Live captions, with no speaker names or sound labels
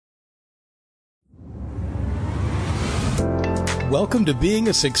Welcome to Being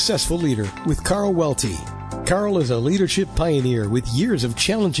a Successful Leader with Carl Welty. Carl is a leadership pioneer with years of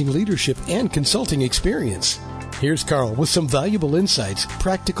challenging leadership and consulting experience. Here's Carl with some valuable insights,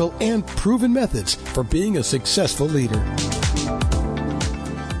 practical and proven methods for being a successful leader.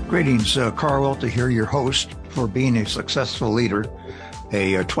 Greetings, Carl Welty here, your host for Being a Successful Leader,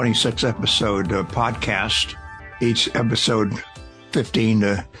 a 26-episode podcast, each episode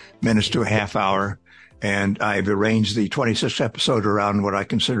 15 minutes to a half hour. And I've arranged the 26th episode around what I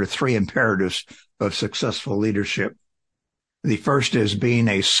consider three imperatives of successful leadership. The first is being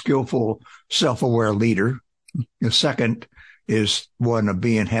a skillful, self-aware leader. The second is one of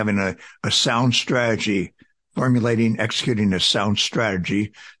having a sound strategy, formulating, executing a sound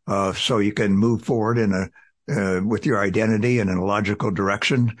strategy, so you can move forward with your identity and in a logical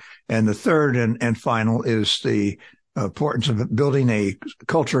direction. And the third and final is the importance of building a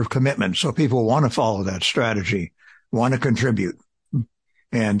culture of commitment, so people want to follow that strategy, want to contribute.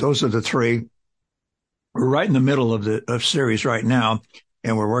 And those are the three. We're right in the middle of the series right now,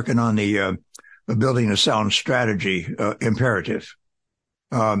 and we're working on the building a sound strategy imperative.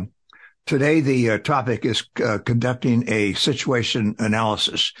 Today, the topic is conducting a situation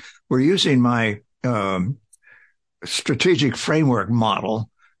analysis. We're using my strategic framework model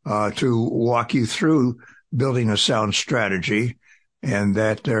to walk you through building a sound strategy, and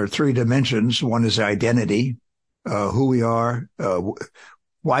that there are three dimensions. One is identity, who we are,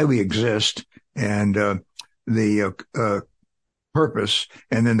 why we exist, and the purpose,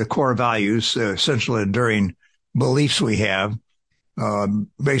 and then the core values, essential enduring beliefs we have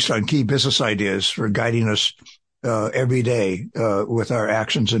based on key business ideas for guiding us every day with our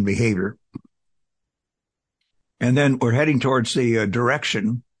actions and behavior. And then we're heading towards the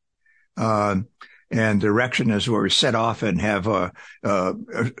direction. And direction is where we set off and have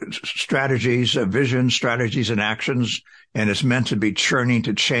strategies, visions, strategies, and actions. And it's meant to be churning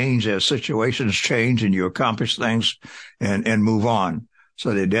to change as situations change and you accomplish things and move on.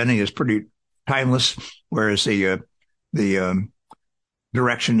 So the identity is pretty timeless, whereas the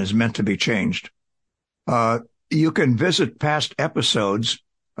direction is meant to be changed. You can visit past episodes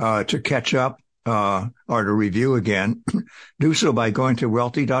to catch up or to review again. Do so by going to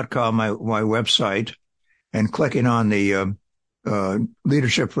welty.com, my website, and clicking on the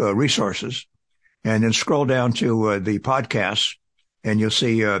leadership resources, and then scroll down to the podcasts, and you'll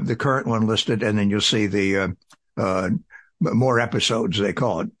see the current one listed, and then you'll see the more episodes, they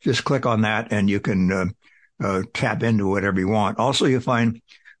call it. Just click on that, and you can tap into whatever you want. Also, you'll find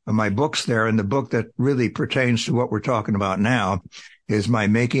my books there, and the book that really pertains to what we're talking about now is my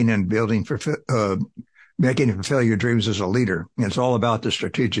Making and Fulfill Your Dreams as a Leader. And it's all about the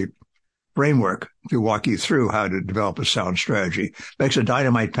strategic framework to walk you through how to develop a sound strategy. Makes a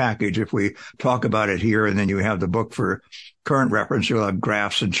dynamite package if we talk about it here, and then you have the book for current reference. You'll have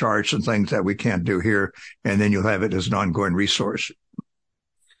graphs and charts and things that we can't do here, and then you'll have it as an ongoing resource.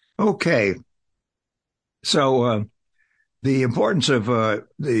 Okay. So the importance of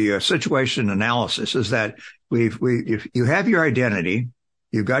the situation analysis is that if you have your identity,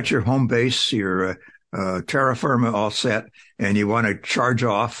 you've got your home base, your terra firma all set, and you want to charge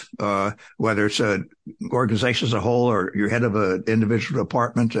off, whether it's an organization as a whole or you're head of an individual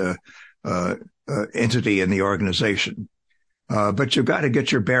department, entity in the organization. But you've got to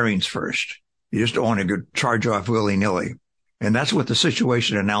get your bearings first. You just don't want to go charge off willy-nilly. And that's what the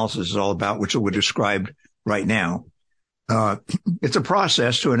situation analysis is all about, which we described right now. It's a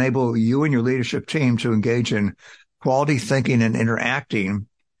process to enable you and your leadership team to engage in quality thinking and interacting.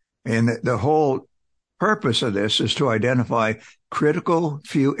 And the whole purpose of this is to identify critical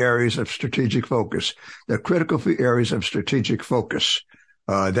few areas of strategic focus, the critical few areas of strategic focus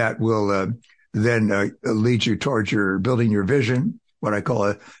that will then lead you towards your building your vision, what I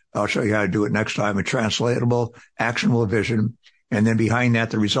call I'll show you how to do it next time, a translatable, actionable vision. And then behind that,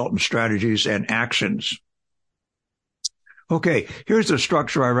 the resultant strategies and actions. Okay, here's the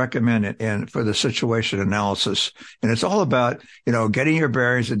structure I recommend for the situation analysis. And it's all about, getting your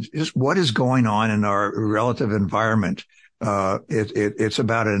bearings and just what is going on in our relative environment. It's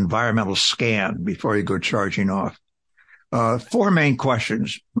about an environmental scan before you go charging off. Four main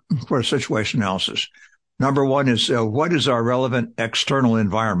questions for a situation analysis. Number one is, what is our relevant external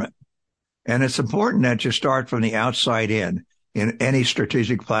environment? And it's important that you start from the outside in any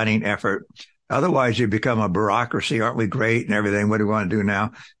strategic planning effort. Otherwise, you become a bureaucracy. Aren't we great and everything? What do we want to do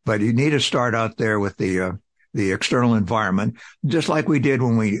now? But you need to start out there with the external environment, just like we did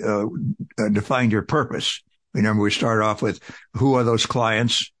when we defined your purpose. Remember, we started off with who are those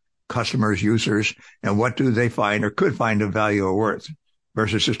clients, customers, users, and what do they find or could find of value or worth,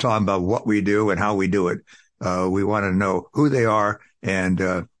 versus just talking about what we do and how we do it. We want to know who they are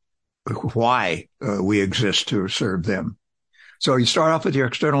and why we exist to serve them. So you start off with your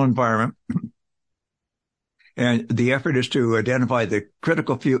external environment, and the effort is to identify the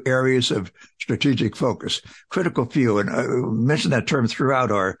critical few areas of strategic focus. Critical few, and I mentioned that term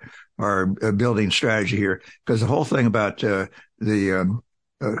throughout our building strategy here, because the whole thing about the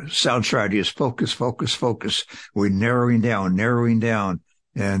sound strategy is focus, focus, focus. We're narrowing down,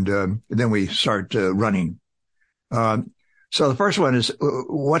 and then we start running. So the first one is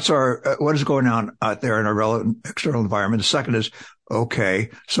what is going on out there in our relevant external environment. The second is,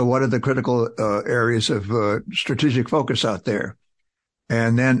 okay, so what are the critical areas of strategic focus out there?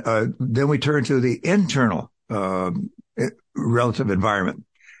 And then we turn to the internal relative environment,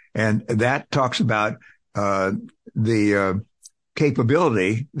 and that talks about the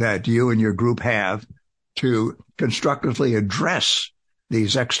capability that you and your group have to constructively address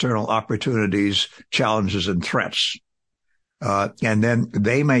these external opportunities, challenges, and threats. And then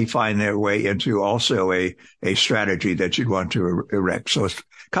they may find their way into also a strategy that you'd want to erect. So it's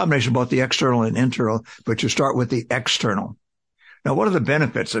a combination of both the external and internal, but you start with the external. Now, what are the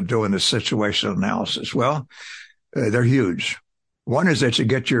benefits of doing this situational analysis? Well, they're huge. One is that you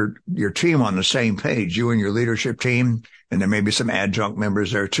get your team on the same page, you and your leadership team, and there may be some adjunct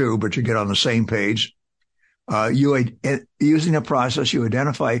members there too, but you get on the same page. Using a process, you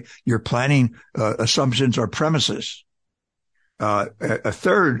identify your planning assumptions or premises. A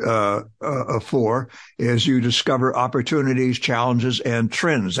third of four is you discover opportunities, challenges, and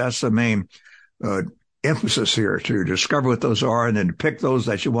trends. That's the main emphasis here, to discover what those are and then pick those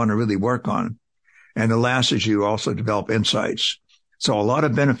that you want to really work on. And the last is you also develop insights. So a lot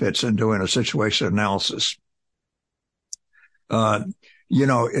of benefits in doing a situation analysis.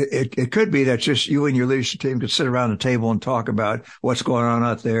 It could be that just you and your leadership team could sit around the table and talk about what's going on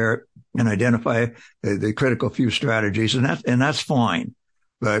out there and identify the critical few strategies, and that's fine.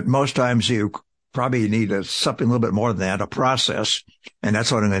 But most times you probably need something a little bit more than that, a process, and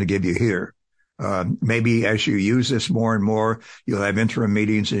that's what I'm going to give you here. Maybe as you use this more and more, you'll have interim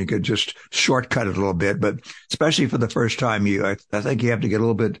meetings and you could just shortcut it a little bit. But especially for the first time, I think you have to get a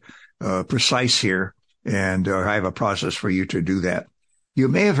little bit precise here, and I have a process for you to do that. You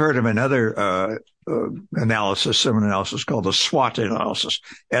may have heard of another similar analysis called the SWOT analysis,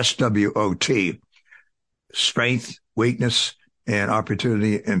 SWOT, strength, weakness, and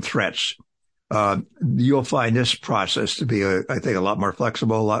opportunity and threats. You'll find this process to be, I think, a lot more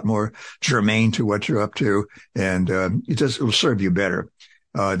flexible, a lot more germane to what you're up to, and it'll serve you better.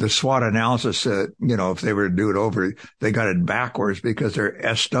 The SWOT analysis, if they were to do it over, they got it backwards because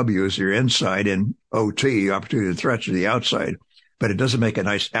their SW is your inside and OT, opportunity and threats, are the outside. But it doesn't make a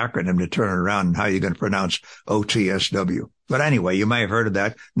nice acronym to turn it around and how you're going to pronounce OTSW. But anyway, you may have heard of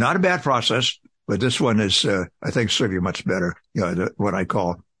that. Not a bad process, but this one is, I think, serve you much better, what I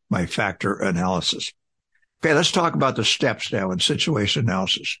call my factor analysis. Okay, let's talk about the steps now in situation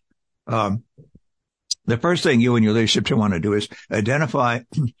analysis. The first thing you and your leadership team want to do is identify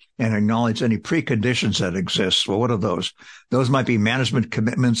and acknowledge any preconditions that exist. Well, what are those? Those might be management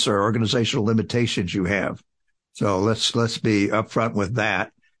commitments or organizational limitations you have. So let's be upfront with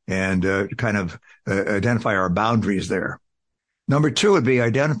that and kind of identify our boundaries there. Number two would be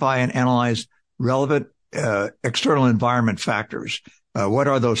identify and analyze relevant external environment factors. What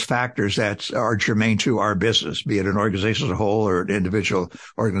are those factors that are germane to our business, be it an organization as a whole or an individual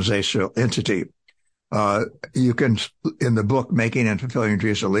organizational entity? You can, in the book, Making and Fulfilling Your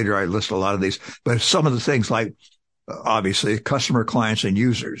Dreams as a Leader, I list a lot of these, but some of the things like, obviously, customer, clients, and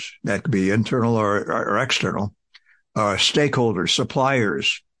users, that could be internal or external, stakeholders,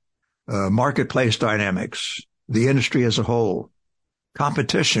 suppliers, marketplace dynamics, the industry as a whole,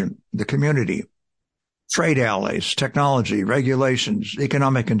 competition, the community, trade allies, technology, regulations,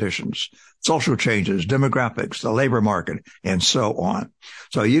 economic conditions, social changes, demographics, the labor market, and so on.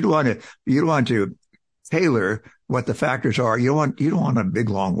 So you'd want to tailor what the factors are. You don't want a big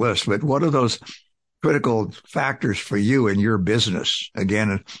long list, but what are those critical factors for you and your business?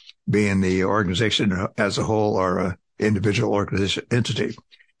 Again, being the organization as a whole or an individual organization entity.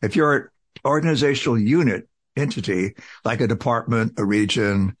 If you're an organizational unit entity, like a department, a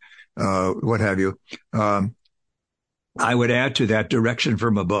region, what have you, I would add to that direction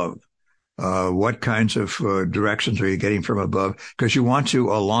from above. What kinds of directions are you getting from above? Because you want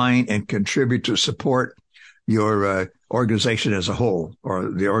to align and contribute to support your organization as a whole,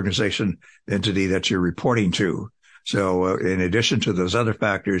 or the organization entity that you're reporting to. So in addition to those other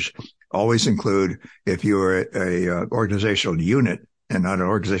factors, always include, if you're a organizational unit and not an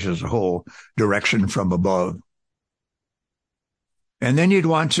organization as a whole, direction from above. And then you'd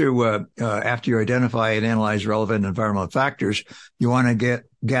want to, after you identify and analyze relevant environmental factors, you want to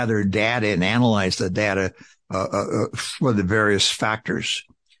gather data and analyze the data for the various factors.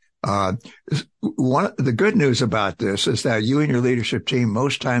 The good news about this is that you and your leadership team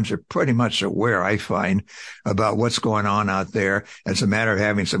most times are pretty much aware, I find, about what's going on out there. It's a matter of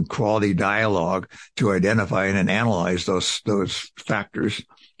having some quality dialogue to identify and analyze those factors,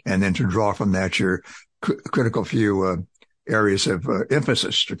 and then to draw from that your critical few areas of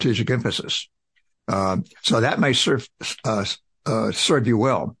emphasis, strategic emphasis. So that may serve you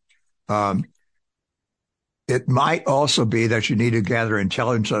well. It might also be that you need to gather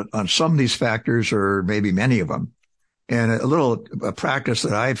intelligence on some of these factors, or maybe many of them. And a practice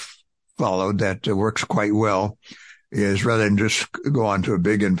that I've followed that works quite well is, rather than just go on to a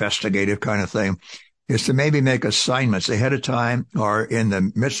big investigative kind of thing, is to maybe make assignments ahead of time, or in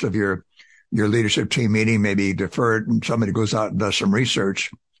the midst of your leadership team meeting, maybe defer it and somebody goes out and does some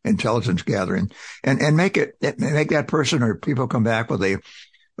research, intelligence gathering, and make that person or people come back with a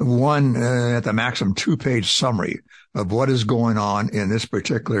one, at the maximum 2-page summary of what is going on in this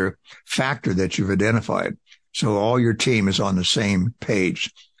particular factor that you've identified. So all your team is on the same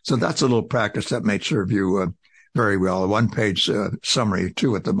page. So that's a little practice that may serve you very well. A 1-page summary,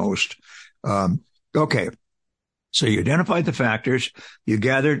 2 at the most. Okay. So you identified the factors, you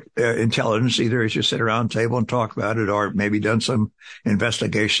gathered intelligence, either as you sit around the table and talk about it, or maybe done some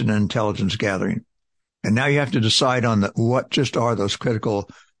investigation and intelligence gathering. And now you have to decide on what just are those critical,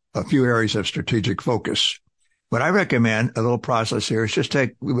 a few areas of strategic focus. What I recommend, a little process here, is just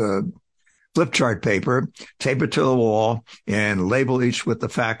take flip chart paper, tape it to the wall, and label each with the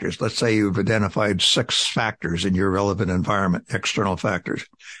factors. Let's say you've identified 6 factors in your relevant environment, external factors,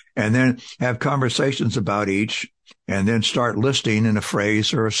 and then have conversations about each, and then start listing in a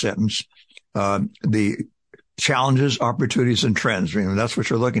phrase or a sentence the challenges, opportunities, and trends. I mean, that's what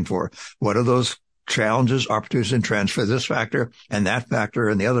you're looking for. What are those challenges, opportunities, and trends for this factor and that factor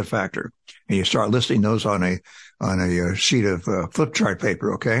and the other factor? And you start listing those on a sheet of flip chart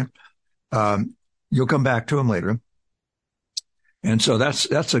paper. Okay. You'll come back to them later. And so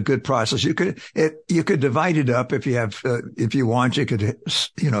that's a good process. You could divide it up if you want. You could,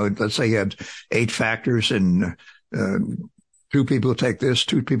 let's say you have 8 factors, and 2 people take this,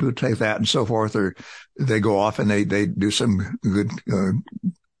 2 people take that, and so forth, or they go off and they do some good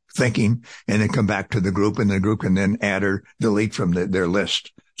thinking, and then come back to the group, and the group can then add or delete from their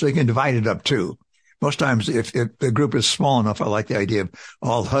list. So you can divide it up too. Most times, if the group is small enough, I like the idea of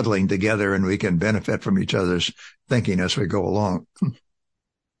all huddling together, and we can benefit from each other's thinking as we go along.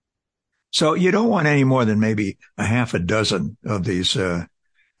 So you don't want any more than maybe a half a dozen of these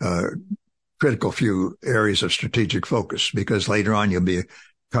critical few areas of strategic focus, because later on you'll be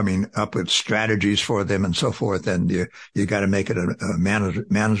coming up with strategies for them and so forth, and you got to make it a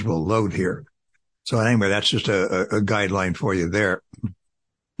manageable load here. So anyway, that's just a guideline for you there.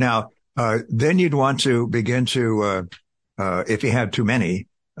 Now, then you'd want to begin to, if you have too many,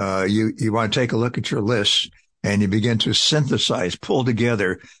 you want to take a look at your list, and you begin to synthesize, pull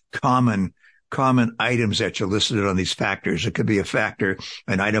together common items that you listed on these factors. It could be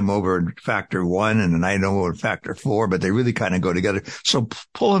an item over factor 1 and an item over factor 4, but they really kind of go together. So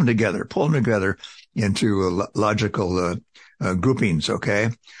pull them together into logical groupings. Okay.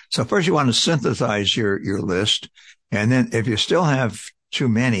 So first you want to synthesize your list. And then if you still have too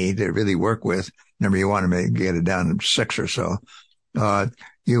many to really work with, remember you want to get it down to 6 or so.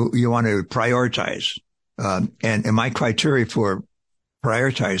 You want to prioritize. And my criteria for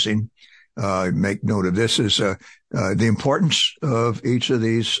prioritizing, make note of this, is the importance of each of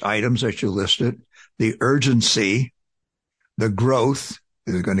these items that you listed, the urgency, the growth,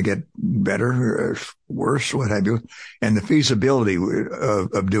 is it going to get better or worse, what have you, and the feasibility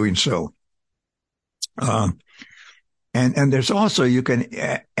of doing so. And there's also, you can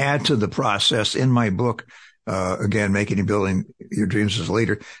add to the process in my book, again, Making and Building Your Dreams as a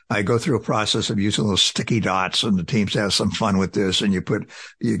Leader. I go through a process of using those sticky dots, and the teams have some fun with this. And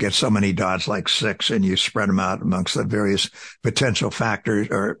you get so many dots, like 6, and you spread them out amongst the various potential factors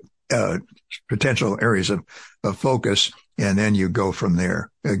or, potential areas of focus. And then you go from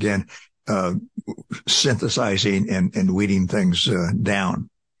there again, synthesizing and weeding things, down.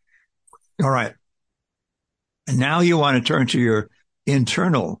 All right. And now you want to turn to your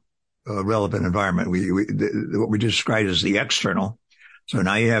internal relevant environment. What we described as the external. So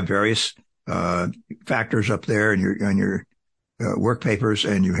now you have various factors up there on your work papers,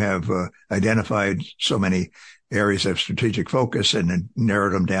 and you have identified so many areas of strategic focus and then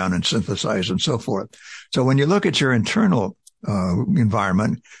narrowed them down and synthesized and so forth. So when you look at your internal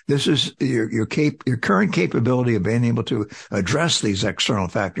environment. This is your current capability of being able to address these external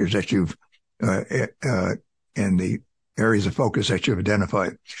factors that you've in the areas of focus that you've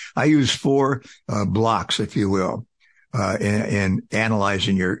identified. I use 4 blocks, if you will, in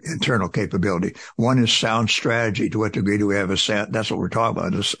analyzing your internal capability. One is sound strategy. To what degree do we have that's what we're talking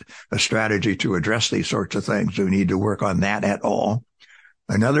about, is a strategy to address these sorts of things. Do we need to work on that at all?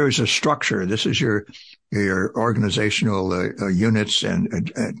 Another is a structure. This is your organizational units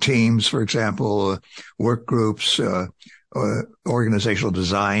and teams, for example, work groups, organizational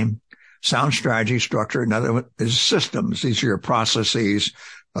design. Sound strategy, structure. Another one is systems. These are your processes,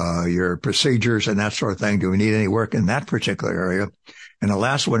 your procedures, and that sort of thing. Do we need any work in that particular area? And the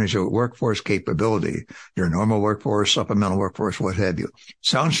last one is your workforce capability, your normal workforce, supplemental workforce, what have you.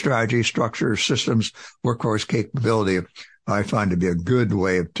 Sound strategy, structure, systems, workforce capability, I find to be a good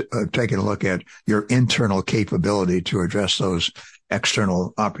way of taking a look at your internal capability to address those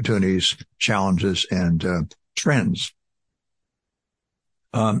external opportunities, challenges, and trends.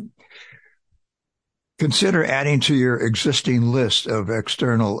 Consider adding to your existing list of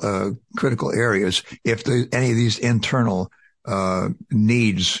external critical areas if any of these internal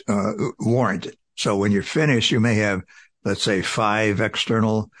needs warrant it. So when you're finished, you may have, let's say, 5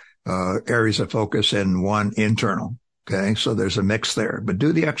 external areas of focus and 1 internal. Okay, so there's a mix there. But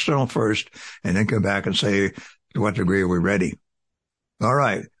do the external first and then come back and say, to what degree are we ready? All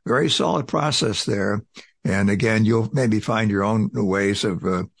right, very solid process there. And again, you'll maybe find your own ways of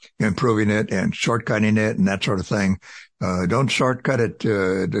improving it and shortcutting it and that sort of thing. Don't shortcut it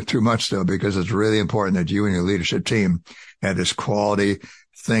too much, though, because it's really important that you and your leadership team have this quality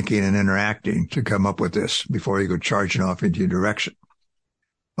thinking and interacting to come up with this before you go charging off into your direction.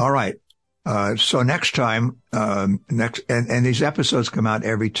 All right. So next time, and these episodes come out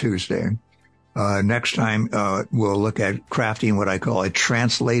every Tuesday. Next time, we'll look at crafting what I call a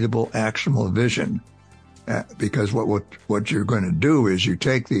translatable, actionable vision. Because what you're going to do is you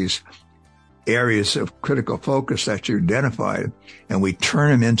take these areas of critical focus that you identified and we turn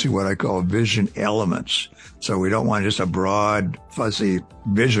them into what I call vision elements. So we don't want just a broad, fuzzy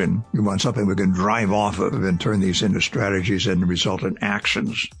vision. We want something we can drive off of and turn these into strategies and resultant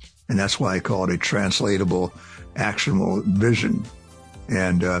actions. And that's why I call it a translatable, actionable vision.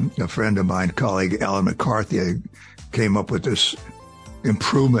 And a friend of mine, colleague Alan McCarthy, came up with this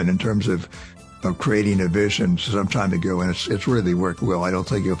improvement in terms of creating a vision some time ago, and it's really worked well. I don't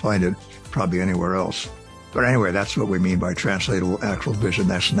think you'll find it probably anywhere else. But anyway, that's what we mean by translatable actual vision.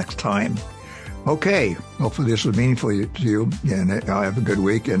 That's next time. Okay, hopefully this was meaningful to you, and have a good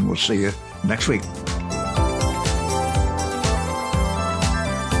week, and we'll see you next week.